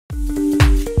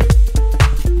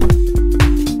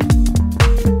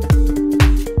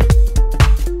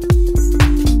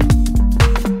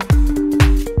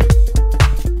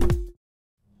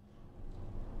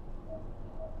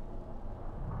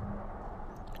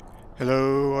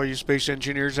Hello, all you space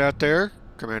engineers out there.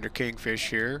 Commander Kingfish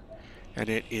here, and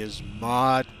it is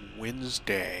Mod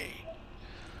Wednesday.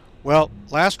 Well,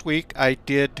 last week I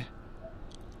did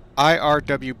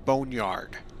IRW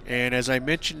Boneyard, and as I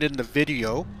mentioned in the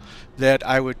video, that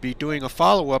I would be doing a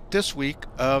follow-up this week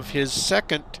of his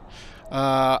second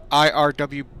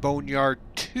IRW Boneyard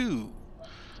 2.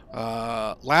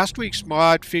 Last week's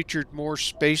mod featured more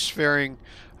spacefaring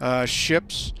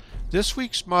ships. This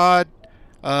week's mod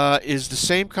is the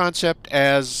same concept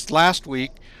as last week.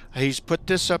 He's put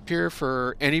this up here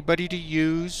for anybody to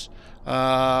use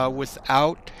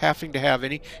without having to have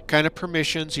any kind of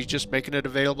permissions. He's just making it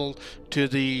available to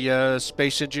the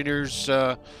space engineers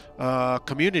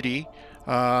community,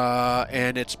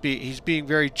 and he's being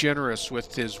very generous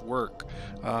with his work.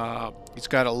 He's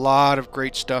got a lot of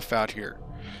great stuff out here.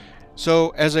 So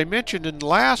as I mentioned in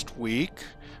last week,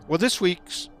 well, this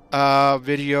week's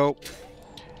video,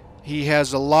 he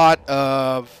has a lot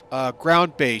of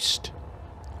ground-based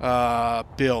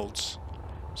builds.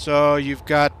 So you've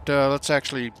got, let's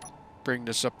actually bring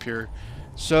this up here.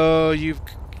 So you've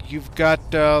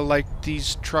got like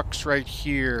these trucks right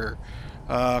here,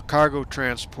 cargo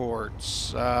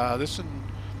transports. This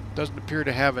one doesn't appear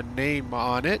to have a name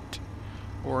on it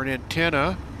or an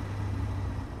antenna.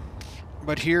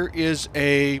 But here is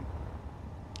a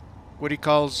what he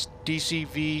calls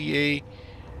DCVA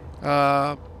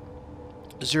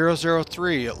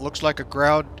 003. It looks like a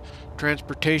ground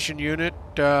transportation unit,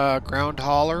 ground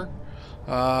hauler.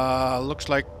 Looks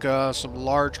like some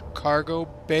large cargo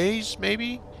bays,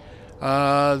 maybe,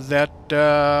 that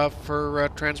for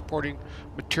transporting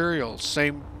materials.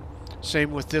 Same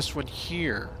with this one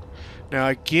here. Now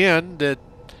again, the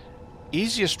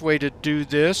easiest way to do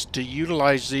this, to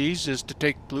utilize these, is to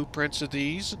take blueprints of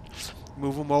these and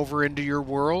move them over into your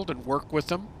world and work with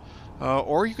them.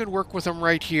 Or you can work with them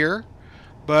right here.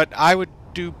 But I would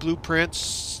do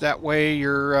blueprints. That way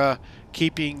you're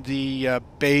keeping the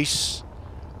base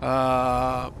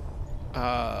item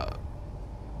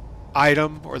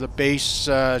or the base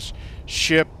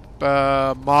ship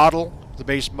model, the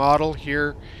base model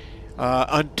here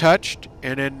untouched,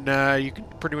 and then you can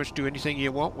pretty much do anything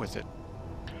you want with it.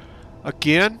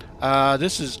 Again,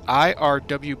 this is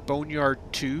IRW Boneyard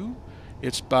 2.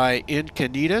 It's by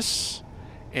Incanatus,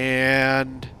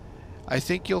 and I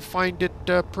think you'll find it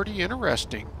pretty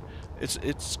interesting.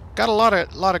 It's got a lot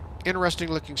of interesting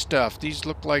looking stuff. These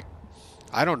look like,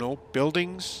 I don't know,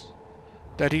 buildings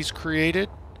that he's created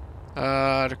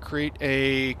to create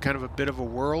a kind of a bit of a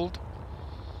world.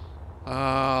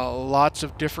 Lots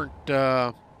of different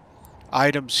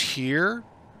items here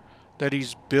that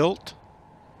he's built,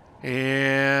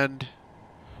 and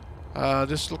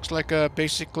this looks like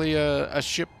basically a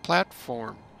ship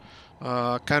platform,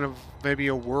 kind of maybe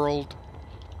a world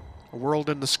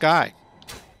in the sky.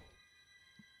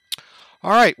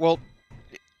 All right, well,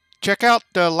 check out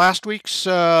last week's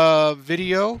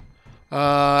video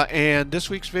and this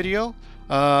week's video.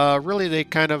 Really, they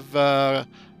kind of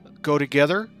go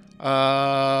together.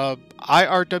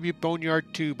 IRW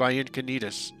Boneyard 2 by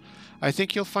Incanatus. I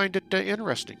think you'll find it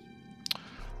interesting.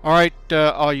 All right,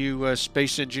 all you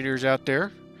space engineers out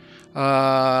there,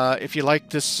 if you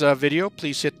like this video,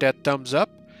 please hit that thumbs up,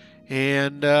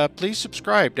 and please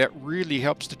subscribe. That really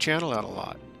helps the channel out a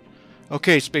lot.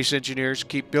 Okay, space engineers,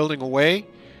 keep building away,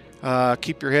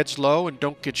 keep your heads low, and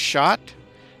don't get shot.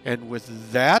 And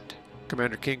with that,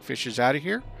 Commander Kingfish is out of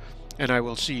here, and I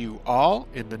will see you all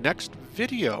in the next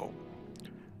video.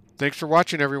 Thanks for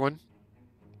watching, everyone.